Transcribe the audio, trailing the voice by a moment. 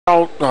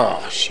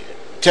Oh shit.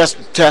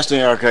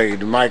 Testing. Okay,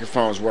 the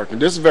microphone's working.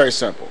 This is very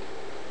simple.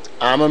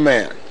 I'm a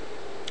man.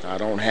 I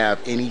don't have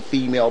any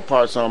female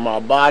parts on my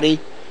body.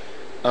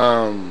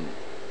 Um,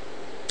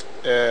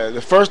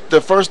 the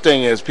first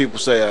thing is people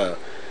say,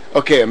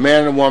 okay, a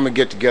man and a woman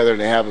get together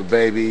and they have a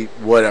baby,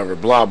 whatever,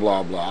 blah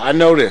blah blah. I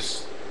know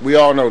this. We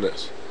all know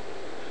this.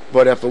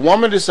 But if a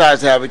woman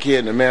decides to have a kid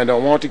and the man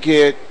don't want the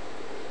kid,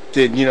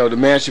 then the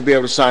man should be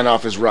able to sign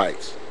off his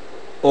rights.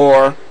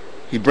 Or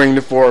he bring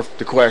forth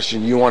the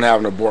question, you want to have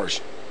an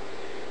abortion.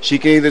 She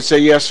can either say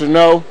yes or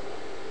no,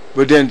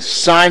 but then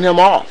sign him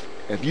off.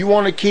 If you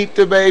want to keep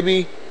the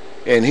baby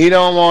and he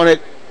don't want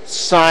it,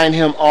 sign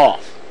him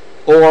off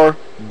or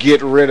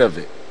get rid of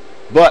it.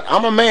 But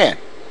I'm a man,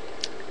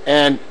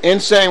 and in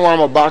saying what I'm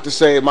about to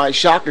say, it might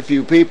shock a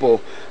few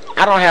people.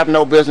 I don't have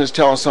no business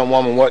telling some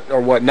woman what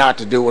or what not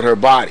to do with her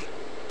body.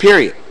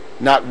 Period.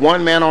 Not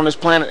one man on this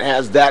planet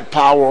has that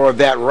power or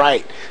that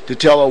right to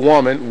tell a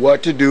woman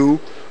what to do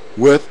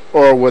with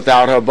or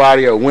without her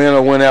body, or when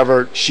or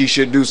whenever she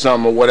should do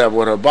something or whatever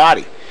with her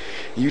body.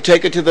 You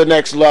take it to the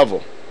next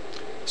level.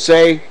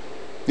 Say,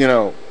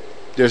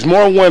 there's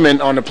more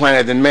women on the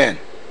planet than men.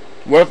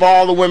 What if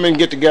all the women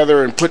get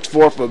together and put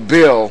forth a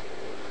bill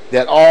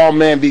that all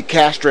men be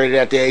castrated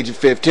at the age of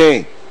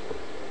 15?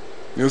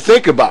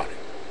 Think about it.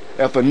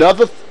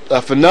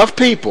 If enough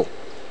people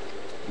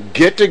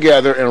get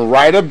together and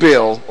write a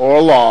bill or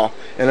a law,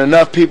 and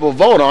enough people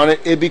vote on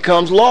it, it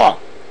becomes law.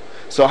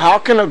 So how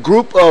can a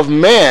group of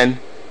men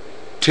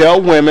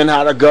tell women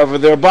how to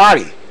govern their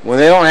body when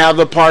they don't have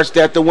the parts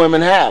that the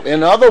women have?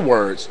 In other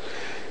words,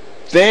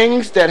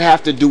 things that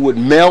have to do with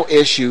male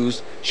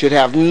issues should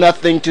have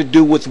nothing to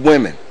do with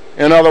women.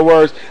 In other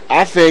words,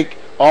 I think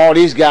all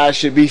these guys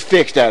should be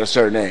fixed at a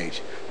certain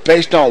age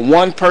based on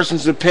one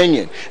person's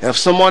opinion. If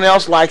someone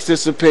else likes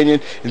this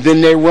opinion,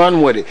 then they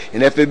run with it.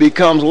 And if it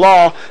becomes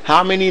law,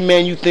 how many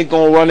men you think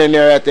gonna run in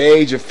there at the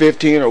age of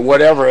 15 or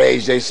whatever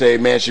age they say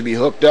man should be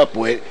hooked up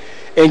with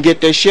and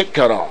get their shit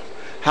cut off?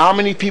 How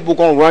many people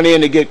gonna run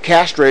in to get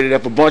castrated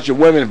if a bunch of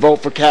women vote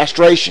for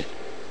castration?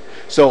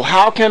 So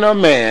how can a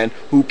man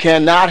who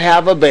cannot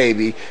have a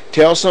baby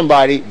tell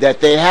somebody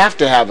that they have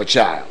to have a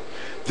child?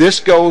 This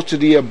goes to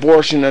the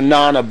abortion and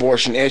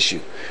non-abortion issue.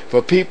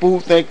 For people who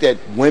think that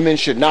women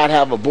should not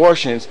have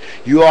abortions,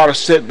 you ought to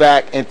sit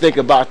back and think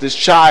about this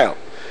child.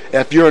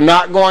 If you're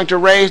not going to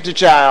raise the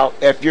child,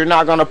 if you're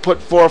not going to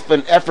put forth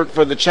an effort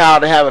for the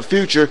child to have a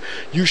future,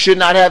 you should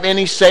not have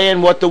any say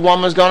in what the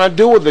woman's going to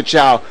do with the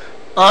child,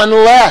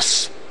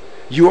 unless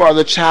you are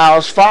the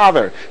child's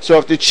father. So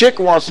if the chick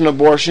wants an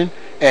abortion,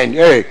 and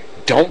hey,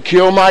 don't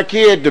kill my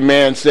kid, the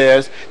man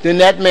says, then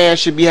that man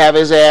should have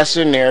his ass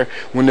in there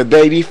when the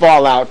baby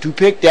fall out to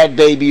pick that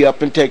baby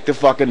up and take the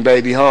fucking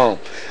baby home.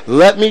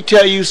 Let me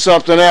tell you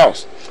something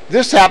else.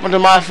 This happened to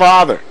my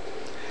father.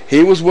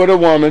 He was with a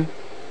woman,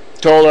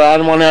 told her, I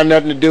don't want to have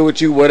nothing to do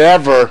with you,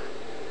 whatever.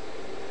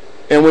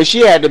 And when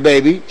she had the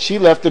baby, she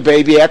left the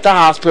baby at the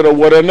hospital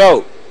with a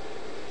note.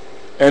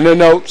 And the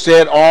note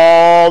said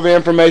all the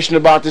information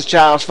about this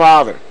child's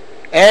father.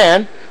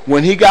 And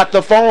when he got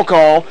the phone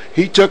call,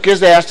 he took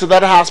his ass to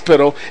that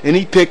hospital and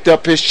he picked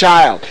up his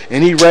child.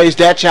 And he raised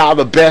that child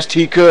the best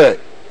he could.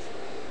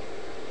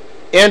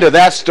 End of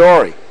that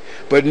story.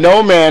 But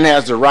no man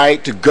has the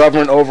right to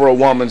govern over a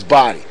woman's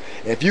body.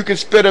 If you can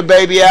spit a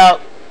baby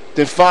out,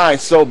 then fine,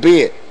 so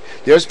be it.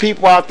 There's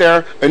people out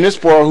there in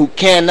this world who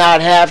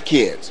cannot have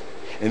kids.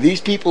 And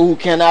these people who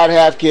cannot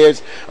have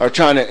kids are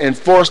trying to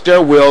enforce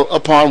their will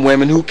upon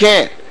women who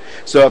can.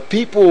 So if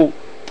people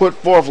put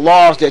forth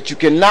laws that you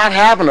cannot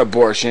have an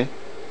abortion,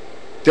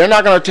 they're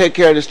not going to take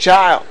care of this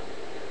child.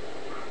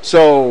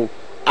 So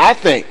I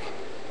think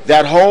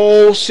that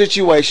whole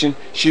situation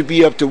should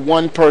be up to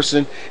one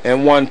person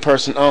and one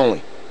person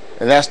only.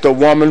 And that's the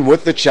woman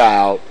with the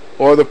child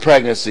or the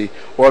pregnancy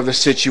or the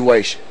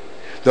situation.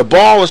 The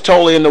ball is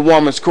totally in the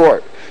woman's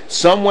court.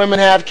 Some women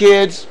have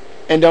kids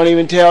and don't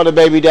even tell the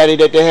baby daddy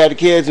that they had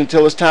kids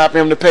until it's time for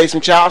him to pay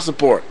some child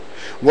support.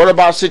 What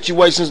about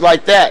situations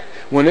like that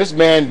when this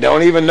man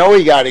don't even know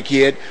he got a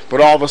kid, but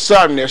all of a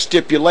sudden there's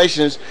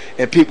stipulations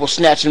and people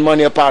snatching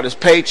money up out his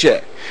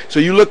paycheck? So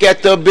you look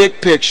at the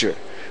big picture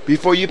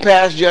before you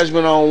pass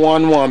judgment on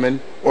one woman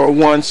or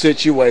one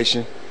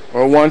situation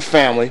or one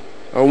family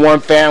or one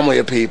family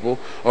of people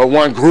or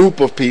one group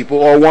of people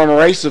or one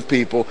race of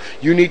people.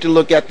 You need to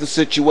look at the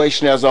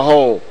situation as a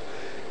whole.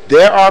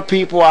 There are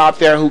people out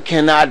there who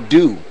cannot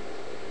do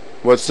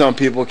what some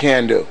people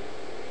can do,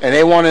 and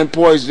they want to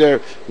impose their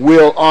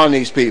will on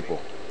these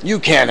people. You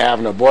can't have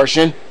an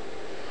abortion.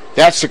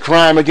 That's a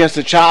crime against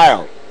a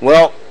child.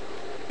 Well,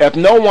 if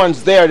no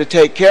one's there to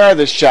take care of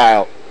this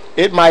child,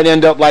 it might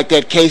end up like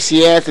that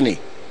Casey Anthony.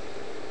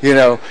 You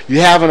know,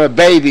 you're having a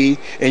baby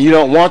and you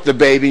don't want the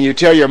baby, and you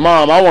tell your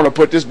mom, I want to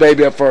put this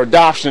baby up for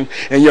adoption,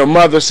 and your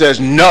mother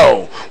says,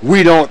 no,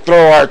 we don't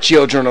throw our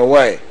children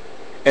away.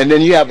 And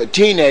then you have a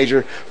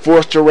teenager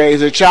forced to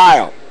raise a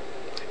child.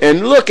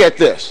 And look at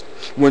this.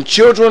 When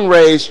children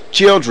raise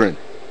children,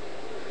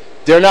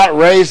 they're not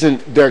raising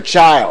their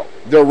child.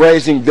 They're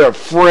raising their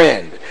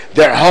friend,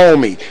 their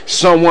homie,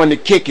 someone to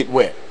kick it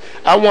with.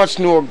 I once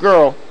knew a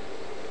girl.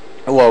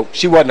 Well,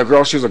 she wasn't a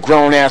girl. She was a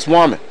grown-ass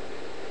woman.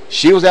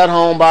 She was at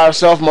home by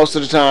herself most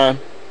of the time,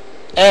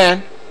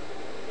 and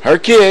her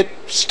kid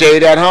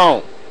stayed at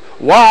home.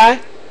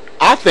 Why?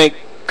 I think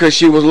because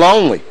she was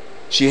lonely.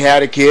 She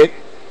had a kid.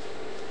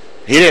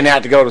 He didn't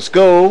have to go to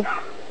school.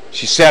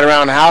 She sat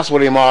around the house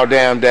with him all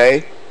damn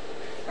day.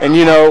 And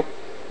you know,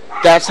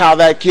 that's how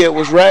that kid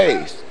was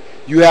raised.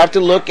 You have to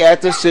look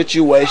at the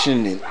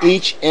situation in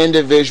each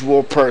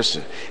individual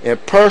person.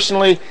 And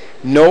personally,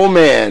 no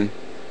man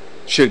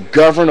should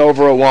govern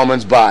over a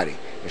woman's body.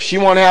 If she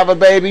want to have a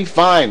baby,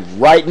 fine.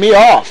 Write me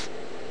off.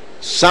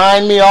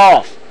 Sign me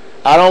off.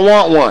 I don't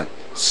want one.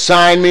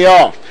 Sign me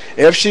off.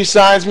 If she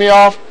signs me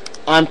off,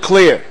 I'm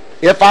clear.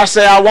 If I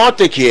say I want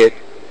the kid,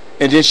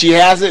 and then she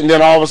has it, and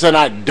then all of a sudden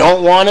I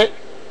don't want it,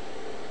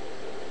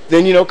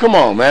 then, you know, come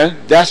on, man.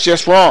 That's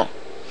just wrong.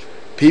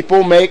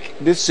 People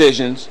make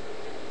decisions.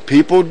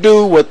 People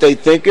do what they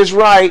think is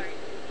right.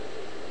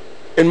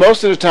 And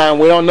most of the time,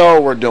 we don't know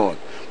what we're doing.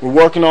 We're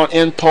working on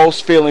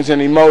impulse, feelings,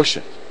 and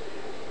emotions.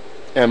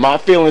 And my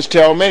feelings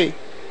tell me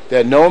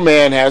that no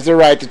man has the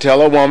right to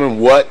tell a woman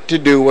what to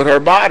do with her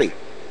body.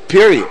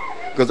 Period.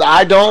 Because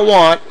I don't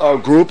want a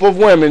group of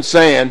women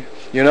saying,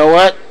 you know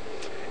what?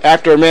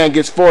 After a man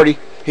gets 40,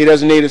 he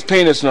doesn't need his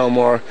penis no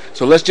more.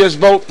 So let's just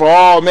vote for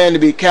all men to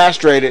be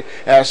castrated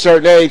at a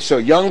certain age so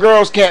young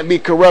girls can't be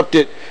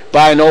corrupted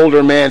by an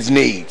older man's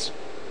needs.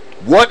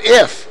 What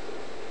if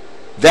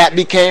that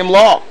became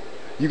law?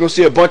 You're going to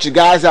see a bunch of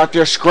guys out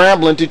there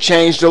scrambling to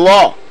change the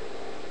law.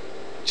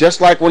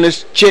 Just like when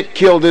this chick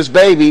killed this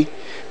baby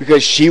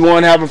because she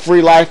wanted to have a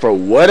free life or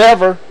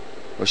whatever.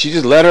 Or she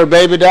just let her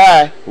baby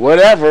die.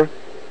 Whatever.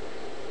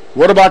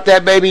 What about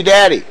that baby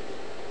daddy?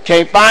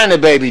 Can't find the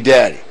baby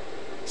daddy.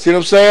 See what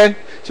I'm saying?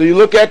 So you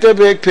look at the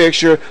big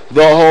picture,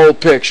 the whole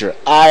picture.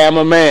 I am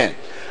a man.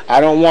 I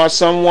don't want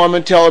some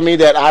woman telling me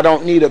that I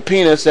don't need a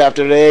penis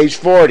after the age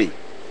 40.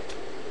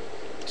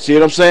 See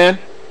what I'm saying?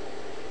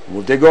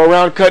 If they go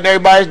around cutting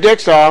everybody's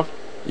dicks off,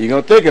 you're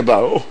going to think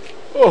about,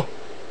 oh,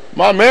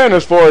 my man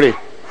is 40.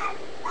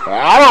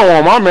 I don't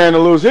want my man to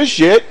lose his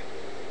shit.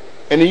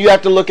 And then you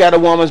have to look at a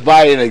woman's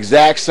body in the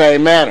exact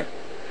same manner.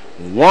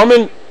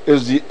 Woman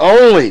is the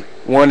only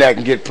one that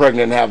can get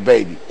pregnant and have a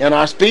baby in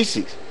our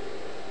species.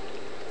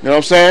 You know what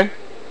I'm saying?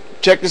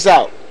 Check this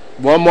out.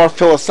 One more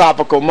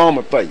philosophical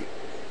moment for you.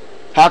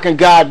 How can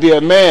God be a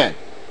man?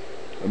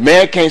 A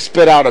man can't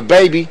spit out a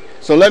baby.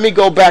 So let me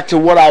go back to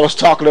what I was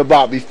talking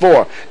about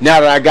before, now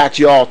that I got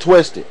you all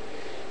twisted.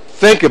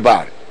 Think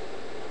about it.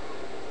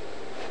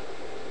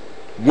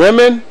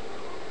 Women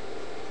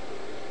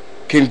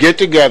can get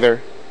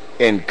together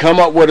and come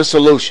up with a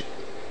solution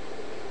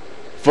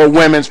for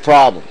women's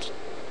problems.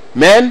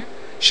 Men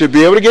should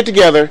be able to get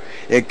together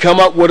and come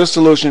up with a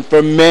solution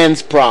for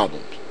men's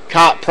problems.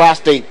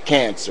 Prostate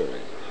cancer,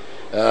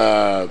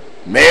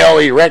 male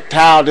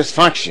erectile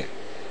dysfunction,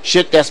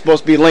 shit that's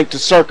supposed to be linked to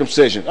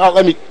circumcision. Oh,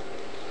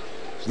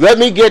 let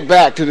me get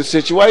back to the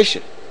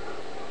situation.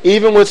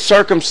 Even with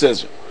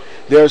circumcision,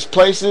 there's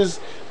places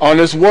on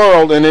this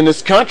world and in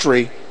this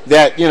country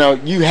that, you know,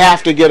 you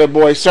have to get a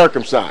boy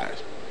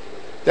circumcised.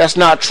 That's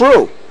not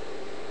true.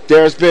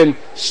 There's been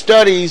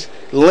studies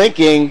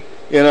linking,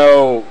 you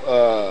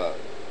know,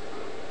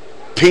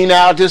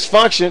 penile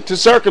dysfunction to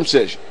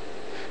circumcision.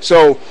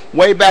 So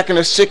way back in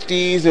the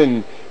 60s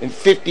and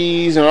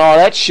 50s and all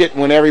that shit,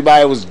 when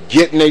everybody was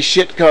getting their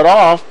shit cut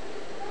off,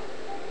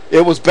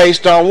 it was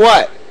based on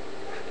what?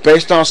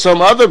 Based on some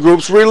other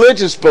group's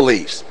religious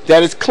beliefs.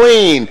 That it's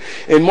clean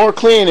and more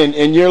clean,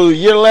 and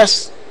you're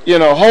less, you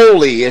know,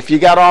 holy if you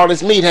got all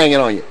this meat hanging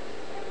on you.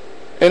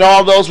 And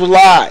all those were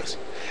lies.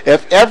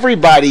 If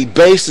everybody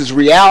bases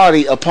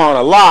reality upon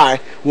a lie,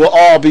 we'll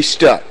all be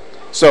stuck.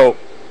 So,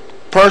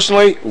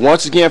 personally,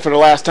 once again for the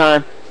last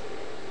time,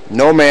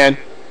 no man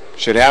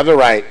should have the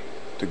right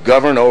to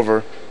govern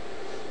over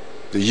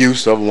the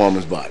use of a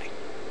woman's body.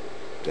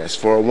 That's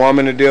for a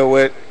woman to deal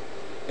with,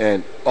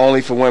 and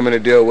only for women to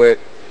deal with.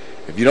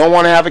 If you don't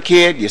want to have a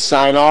kid, you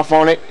sign off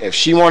on it. If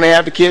she want to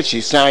have the kid,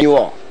 she sign you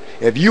off.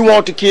 If you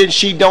want the kid and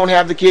she don't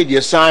have the kid,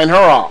 you sign her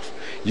off.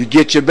 You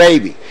get your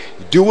baby.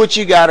 You do what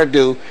you got to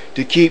do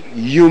to keep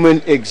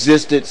human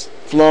existence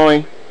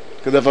flowing.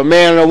 Because if a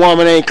man and a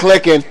woman ain't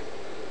clicking,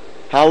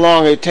 how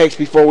long it takes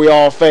before we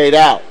all fade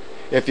out?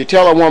 If you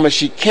tell a woman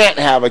she can't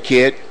have a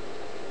kid,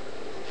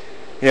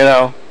 you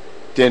know,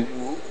 then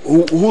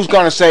who's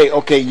going to say,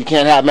 okay, you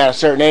can't have them at a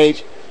certain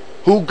age?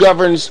 Who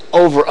governs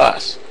over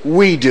us?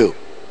 We do.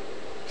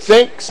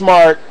 Think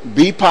smart,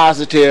 be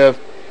positive,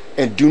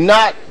 and do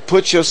not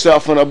put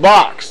yourself in a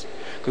box.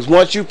 Because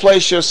once you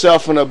place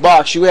yourself in a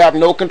box, you have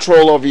no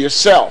control over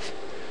yourself.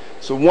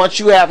 So once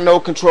you have no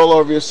control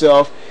over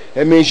yourself,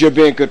 it means you're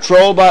being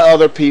controlled by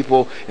other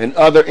people and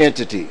other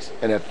entities.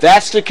 And if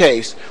that's the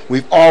case,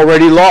 we've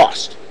already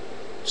lost.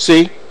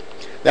 See?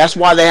 That's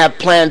why they have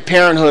Planned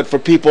Parenthood for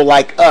people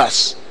like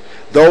us,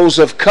 those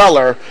of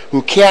color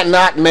who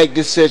cannot make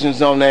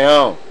decisions on their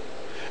own.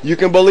 You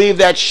can believe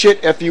that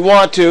shit if you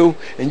want to,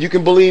 and you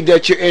can believe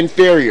that you're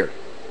inferior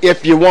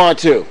if you want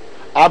to.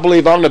 I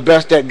believe I'm the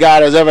best that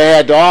God has ever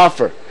had to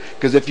offer.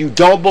 Because if you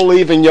don't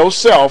believe in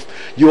yourself,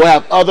 you'll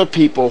have other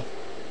people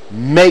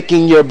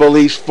making your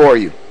beliefs for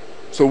you.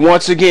 So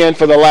once again,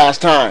 for the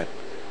last time,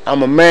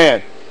 I'm a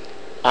man.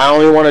 I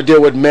only want to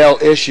deal with male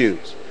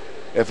issues.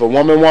 If a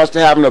woman wants to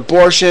have an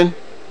abortion,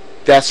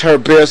 that's her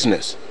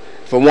business.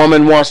 If a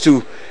woman wants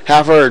to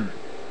have her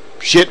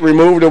shit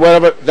removed or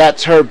whatever,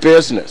 that's her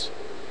business.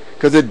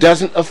 Because it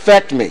doesn't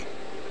affect me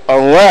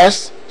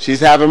unless she's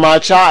having my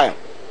child.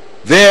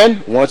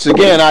 Then, once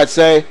again, I'd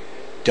say,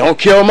 don't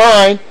kill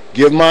mine,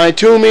 give mine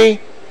to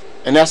me,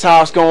 and that's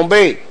how it's going to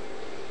be.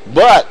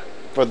 But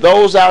for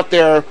those out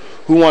there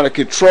who want to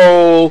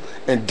control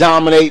and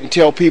dominate and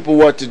tell people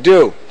what to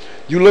do,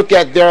 you look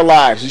at their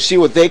lives, you see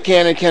what they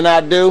can and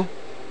cannot do,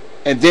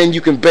 and then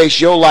you can base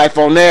your life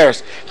on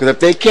theirs. Because if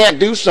they can't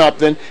do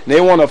something and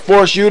they want to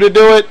force you to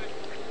do it,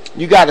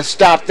 you got to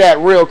stop that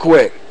real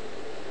quick.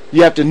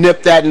 You have to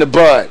nip that in the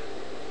bud.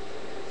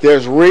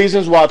 There's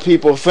reasons why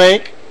people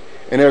think,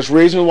 and there's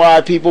reasons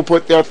why people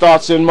put their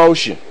thoughts in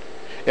motion.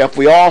 If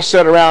we all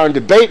sit around and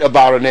debate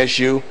about an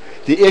issue,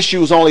 the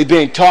issue is only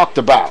being talked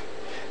about.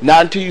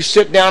 Not until you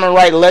sit down and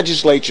write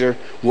legislature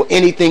will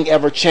anything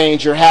ever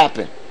change or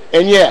happen.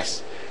 And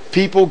yes,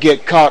 people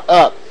get caught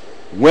up.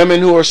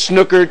 Women who are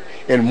snookered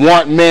and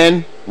want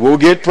men will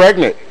get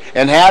pregnant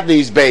and have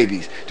these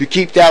babies to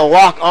keep that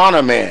lock on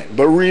a man.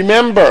 But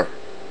remember,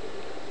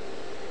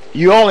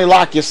 you only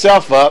lock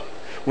yourself up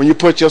when you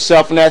put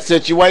yourself in that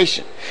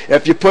situation.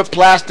 If you put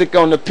plastic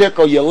on the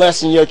pickle, you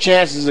lessen your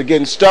chances of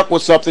getting stuck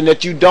with something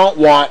that you don't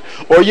want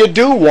or you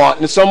do want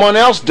and someone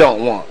else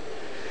don't want.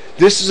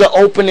 This is an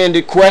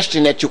open-ended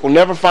question that you will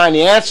never find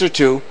the answer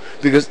to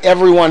because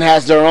everyone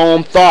has their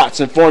own thoughts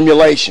and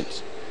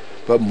formulations.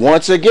 But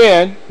once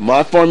again,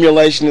 my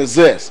formulation is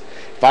this.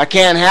 If I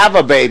can't have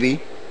a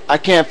baby, I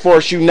can't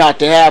force you not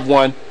to have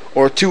one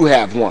or to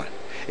have one.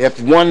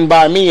 If one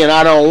by me and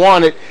I don't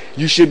want it,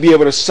 you should be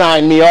able to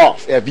sign me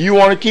off. If you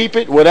want to keep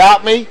it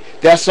without me,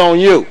 that's on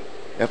you.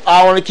 If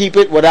I want to keep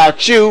it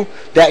without you,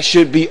 that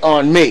should be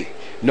on me.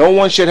 No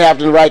one should have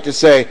the right to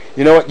say,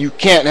 you know what, you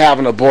can't have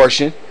an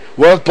abortion.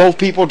 Well, if both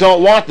people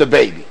don't want the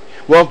baby?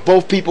 Well, if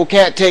both people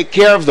can't take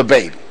care of the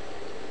baby?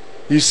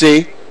 You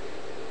see?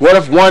 What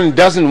if one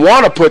doesn't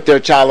want to put their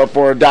child up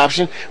for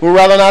adoption, would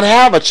rather not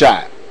have a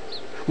child?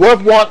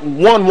 What if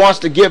one wants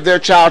to give their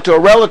child to a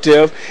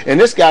relative, and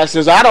this guy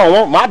says, I don't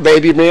want my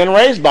baby being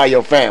raised by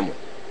your family.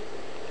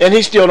 And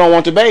he still don't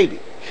want the baby.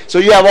 So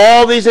you have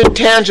all these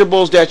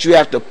intangibles that you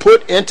have to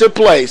put into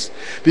place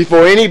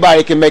before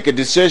anybody can make a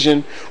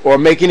decision or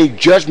make any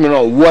judgment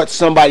on what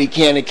somebody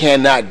can and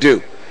cannot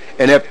do.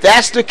 And if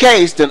that's the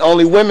case, then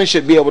only women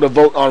should be able to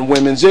vote on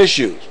women's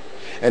issues.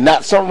 And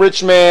not some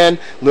rich man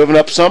living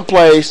up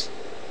someplace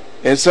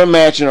in some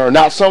mansion, or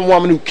not some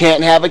woman who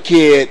can't have a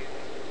kid,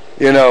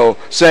 you know,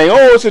 saying,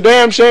 oh, it's a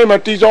damn shame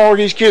that all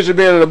these kids are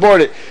being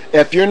aborted.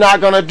 If you're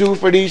not going to do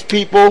for these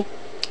people,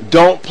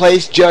 don't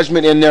place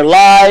judgment in their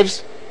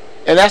lives.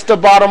 And that's the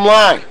bottom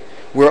line.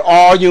 We're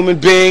all human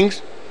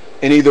beings,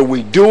 and either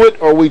we do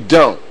it or we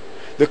don't.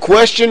 The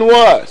question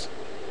was,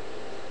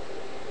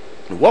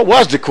 what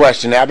was the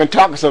question? I've been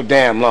talking so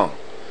damn long.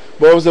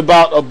 But it was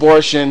about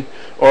abortion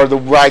or the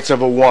rights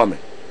of a woman.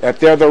 If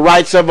they're the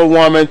rights of a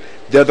woman,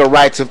 they're the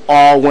rights of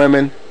all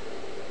women.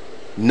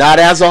 Not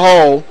as a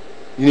whole.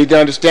 You need to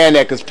understand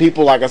that, because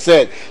people, like I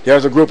said,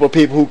 there's a group of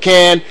people who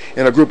can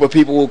and a group of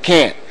people who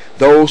can't.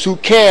 Those who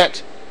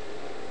can't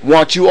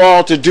want you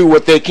all to do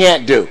what they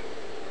can't do.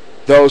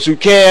 Those who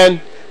can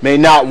may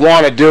not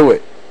want to do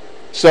it.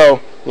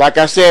 So, like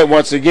I said,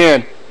 once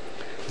again,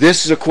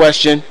 this is a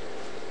question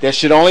that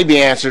should only be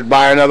answered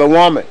by another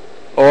woman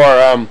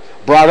or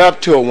brought up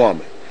to a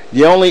woman.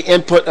 The only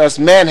input us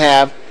men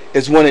have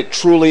is when it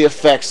truly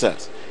affects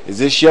us. Is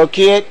this your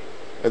kid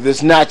or is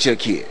this not your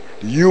kid?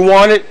 Do you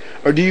want it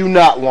or do you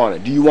not want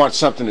it? Do you want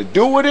something to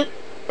do with it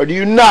or do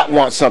you not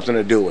want something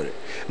to do with it?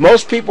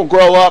 Most people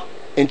grow up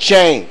and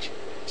change.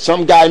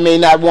 Some guy may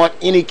not want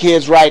any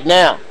kids right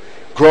now.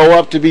 Grow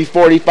up to be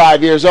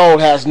 45 years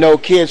old, has no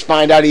kids,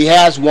 find out he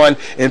has one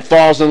and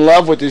falls in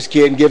love with this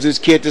kid and gives his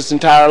kid this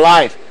entire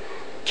life.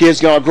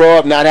 Kid's going to grow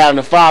up not having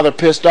a father,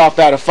 pissed off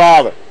at a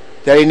father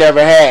that he never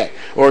had.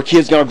 Or a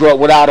kid's going to grow up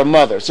without a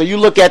mother. So you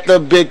look at the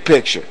big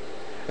picture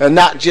and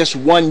not just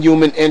one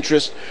human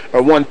interest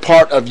or one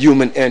part of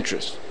human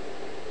interest.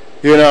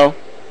 You know,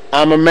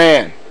 I'm a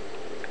man.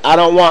 I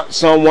don't want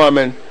some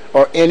woman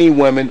or any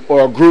women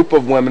or a group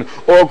of women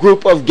or a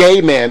group of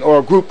gay men or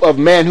a group of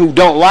men who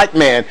don't like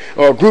men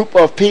or a group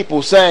of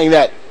people saying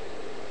that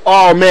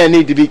all men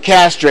need to be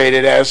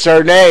castrated at a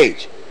certain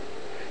age.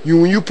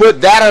 When you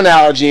put that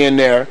analogy in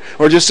there,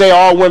 or just say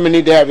all women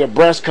need to have their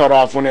breasts cut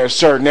off when they're a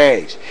certain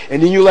age,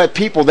 and then you let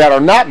people that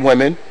are not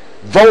women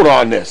vote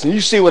on this, and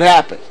you see what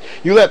happens.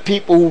 You let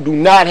people who do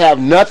not have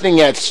nothing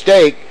at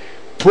stake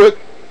put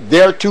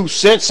their 2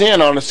 cents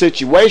in on a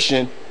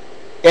situation,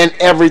 and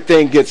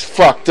everything gets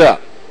fucked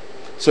up.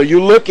 So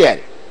you look at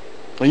it,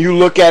 and you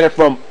look at it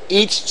from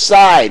each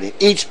side,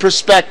 each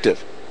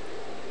perspective,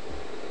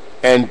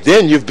 and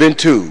then you've been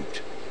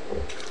tubed.